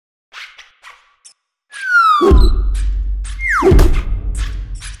Hey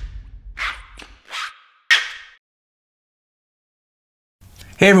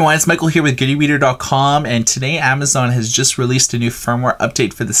everyone, it's Michael here with GoodReader.com, and today Amazon has just released a new firmware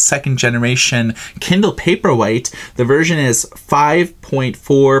update for the second generation Kindle Paperwhite. The version is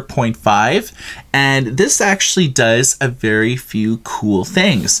 5.4.5, and this actually does a very few cool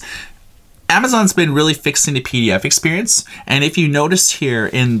things. Amazon's been really fixing the PDF experience, and if you notice here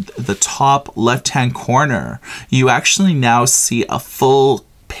in the top left-hand corner, you actually now see a full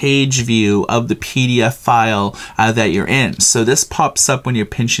page view of the PDF file that you're in. So this pops up when you're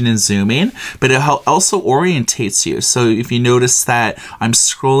pinching and zooming, but it also orientates you. So if you notice that I'm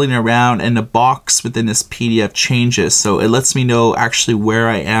scrolling around and the box within this PDF changes, so it lets me know actually where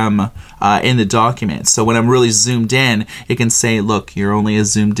I am in the document. So when I'm really zoomed in, it can say, look, you're only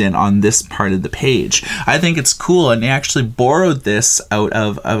zoomed in on this part of the page. I think it's cool, and they actually borrowed this out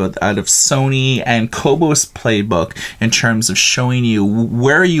of Sony and Kobo's playbook in terms of showing you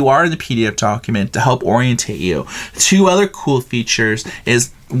where you are in the PDF document to help orientate you. Two other cool features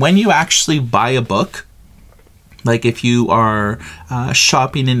is when you actually buy a book, like if you are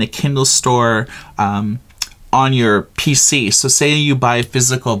shopping in a Kindle store on your PC. So say you buy a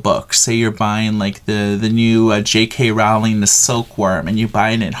physical book, say you're buying like the new J.K. Rowling, The Silkworm, and you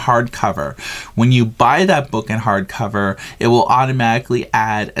buy it in hardcover. When you buy that book in hardcover, it will automatically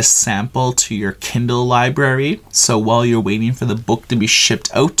add a sample to your Kindle library. So while you're waiting for the book to be shipped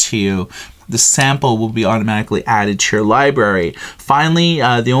out to you, the sample will be automatically added to your library. Finally,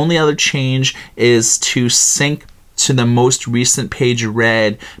 the only other change is to sync to the most recent page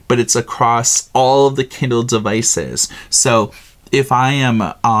read, but it's across all of the Kindle devices. So if I am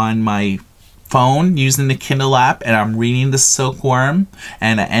on my phone using the Kindle app and I'm reading The Silkworm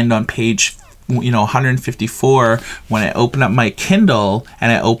and I end on page 154, when I open up my Kindle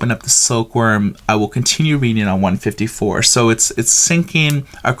and I open up The Silkworm, I will continue reading on 154. So it's syncing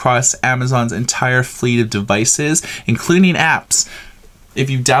across Amazon's entire fleet of devices, including apps. If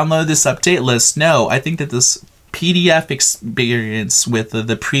you've downloaded this update, let us know. I think that this PDF experience with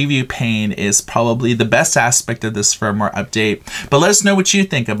the preview pane is probably the best aspect of this firmware update. But let us know what you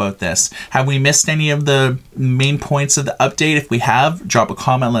think about this. Have we missed any of the main points of the update? If we have, drop a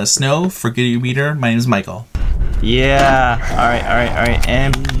comment, let us know. For Good Reader, my name is Michael. Yeah, all right,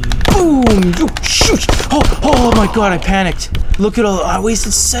 and boom! Shoot! Oh my God, I panicked. Look at all, I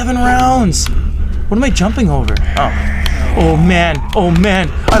wasted 7 rounds. What am I jumping over? Oh man,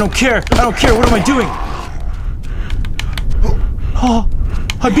 I don't care, what am I doing? Oh,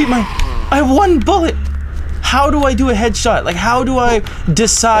 I have 1 bullet. How do I do a headshot? Like, how do I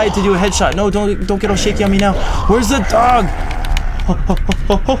decide to do a headshot? No, don't get all shaky on me now. Where's the dog?